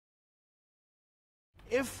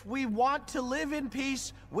If we want to live in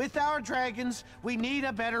peace with our dragons, we need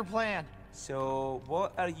a better plan. So,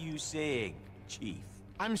 what are you saying, Chief?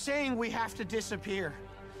 I'm saying we have to disappear.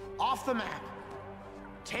 Off the map.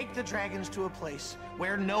 Take the dragons to a place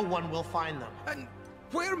where no one will find them. And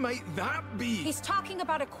where might that be? He's talking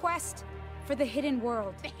about a quest for the hidden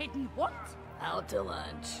world. The hidden what? Out to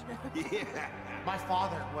lunch. Yeah. My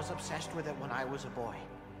father was obsessed with it when I was a boy.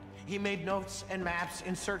 He made notes and maps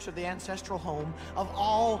in search of the ancestral home of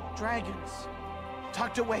all dragons,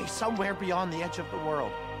 tucked away somewhere beyond the edge of the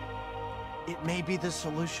world. It may be the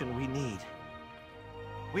solution we need.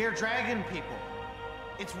 We are dragon people.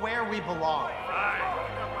 It's where we belong.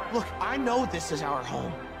 Look, I know this is our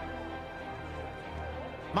home.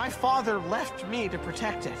 My father left me to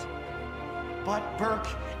protect it. But Berk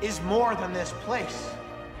is more than this place.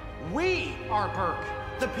 We are Berk,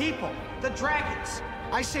 the people, the dragons.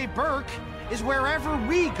 I say Berk is wherever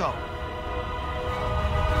we go.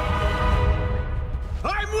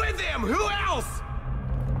 I'm with him! Who else?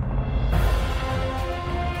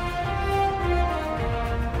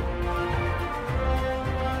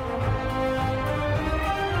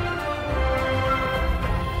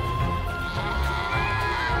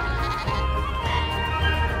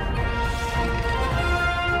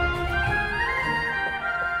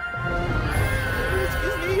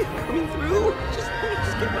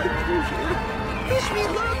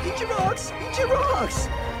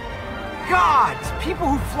 Gods! People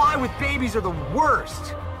who fly with babies are the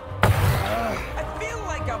worst! I feel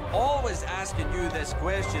like I'm always asking you this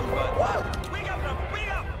question, but... Wake up now! Wake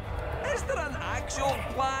up! Is there an actual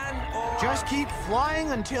plan, or... Just keep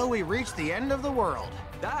flying until we reach the end of the world.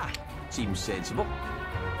 That seems sensible.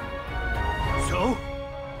 So?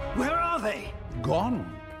 Where are they? Gone,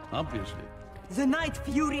 obviously. The Night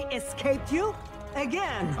Fury escaped you?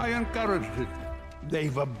 Again? I encouraged it.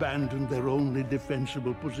 They've abandoned their only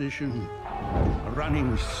defensible position,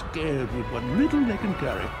 running scared with what little they can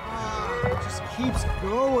carry. It just keeps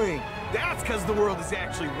going. That's because the world is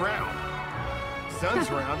actually round.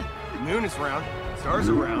 Sun's round, the moon is round, stars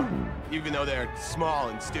are round, even though they're small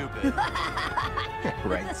and stupid.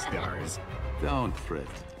 Right, stars. Don't fret.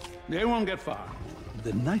 They won't get far.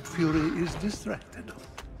 The Night Fury is distracted.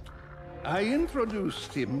 I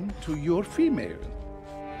introduced him to your female.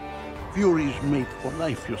 Furies mate for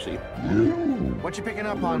life, you see. What you picking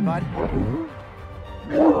up on, bud?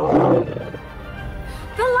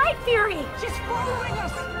 The Light Fury! She's following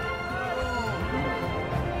us!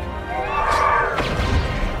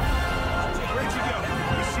 Where'd you go?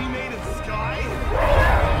 Was she made of sky?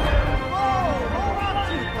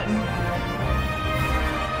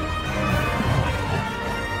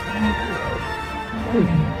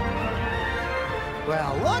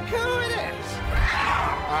 Well, look who it is!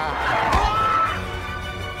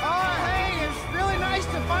 Oh, hey, it's really nice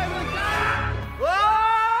to finally...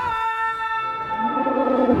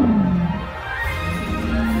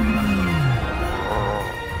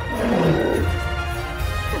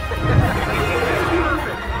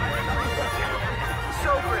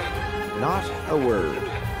 So great. Not a word.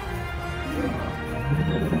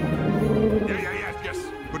 Yes.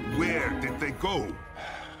 But where did they go?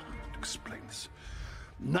 Explain this.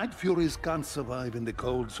 Night Furies can't survive in the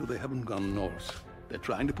cold, so they haven't gone north. They're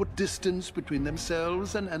trying to put distance between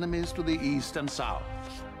themselves and enemies to the east and south.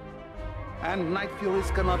 And Night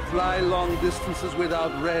Furies cannot fly long distances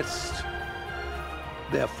without rest.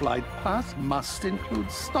 Their flight path must include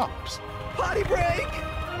stops. Potty break!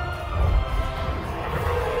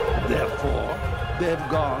 Therefore, they've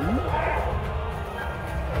gone.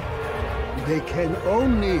 They can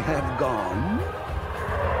only have gone.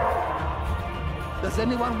 Does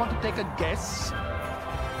anyone want to take a guess?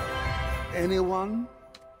 Anyone?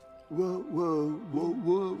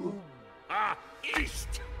 Whoa.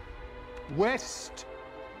 East! West.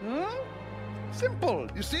 Simple,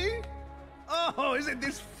 you see? Oh, isn't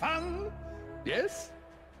this fun? Yes?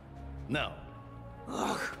 No.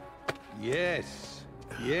 Ugh. Yes.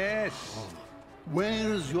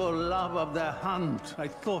 Where's your love of the hunt? I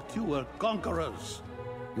thought you were conquerors.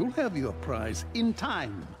 You'll have your prize in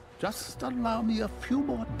time. Just allow me a few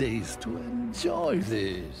more days to enjoy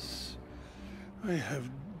this. I have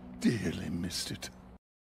dearly missed it.